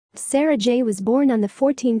Sara Jay was born on the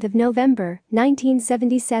 14th of November,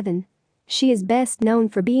 1977. She is best known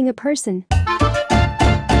for being a person.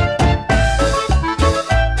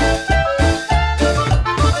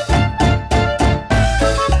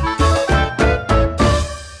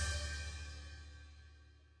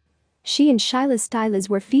 She and Shyla Stylez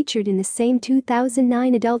were featured in the same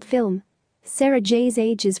 2009 adult film. Sara Jay's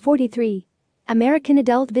age is 43. American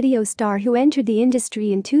adult video star who entered the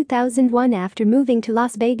industry in 2001 after moving to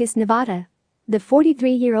Las Vegas, Nevada. The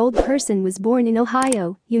 43-year-old person was born in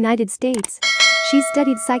Ohio, United States. She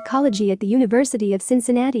studied psychology at the University of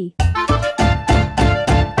Cincinnati.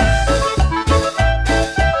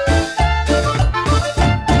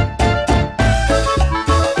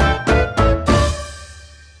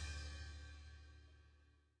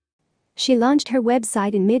 She launched her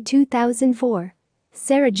website in mid-2004.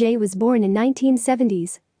 Sara Jay was born in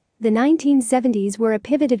 1970s. The 1970s were a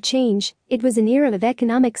pivot of change. It was an era of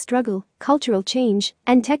economic struggle, cultural change,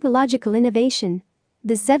 and technological innovation.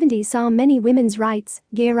 The 70s saw many women's rights,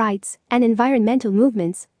 gay rights, and environmental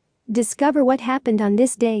movements. Discover what happened on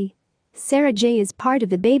this day. Sara Jay is part of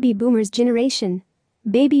the baby boomers generation.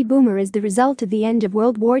 Baby boomer is the result of the end of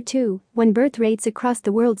World War II, when birth rates across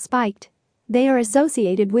the world spiked. They are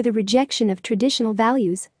associated with a rejection of traditional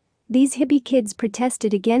values. These hippie kids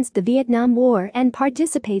protested against the Vietnam War and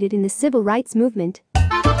participated in the civil rights movement.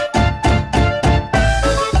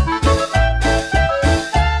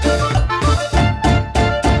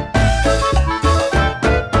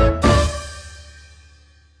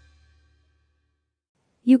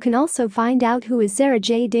 You can also find out who is Sara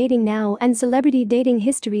Jay dating now and celebrity dating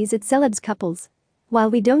histories at Celebs Couples. While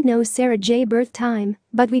we don't know Sara Jay birth time,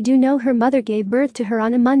 but we do know her mother gave birth to her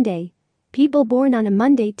on a Monday. People born on a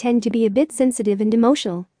Monday tend to be a bit sensitive and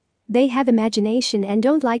emotional. They have imagination and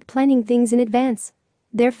don't like planning things in advance.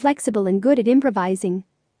 They're flexible and good at improvising.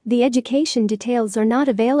 The education details are not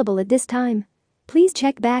available at this time. Please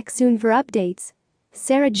check back soon for updates.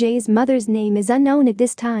 Sara Jay's mother's name is unknown at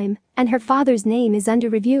this time, and her father's name is under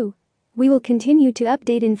review. We will continue to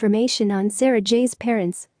update information on Sara Jay's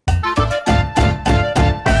parents.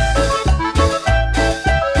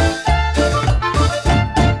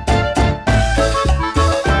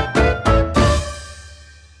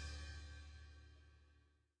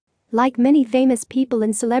 Like many famous people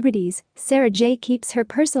and celebrities, Sara Jay keeps her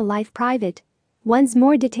personal life private. Once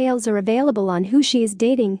more details are available on who she is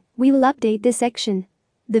dating, we will update this section.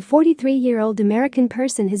 The 43-year-old American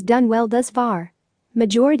person has done well thus far.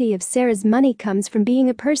 Majority of Sara's money comes from being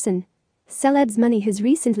a person. Celebs Money has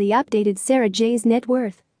recently updated Sara Jay's net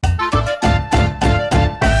worth.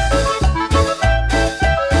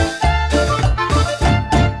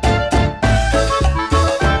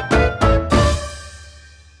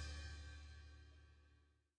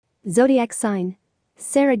 Zodiac sign.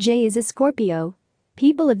 Sara Jay is a Scorpio.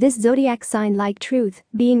 People of this zodiac sign like truth,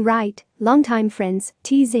 being right, longtime friends,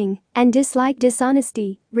 teasing, and dislike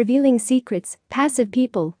dishonesty, revealing secrets, passive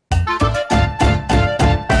people.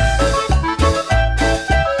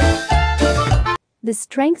 The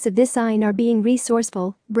strengths of this sign are being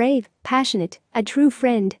resourceful, brave, passionate, a true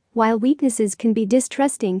friend, while weaknesses can be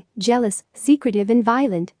distrusting, jealous, secretive and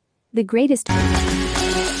violent. The greatest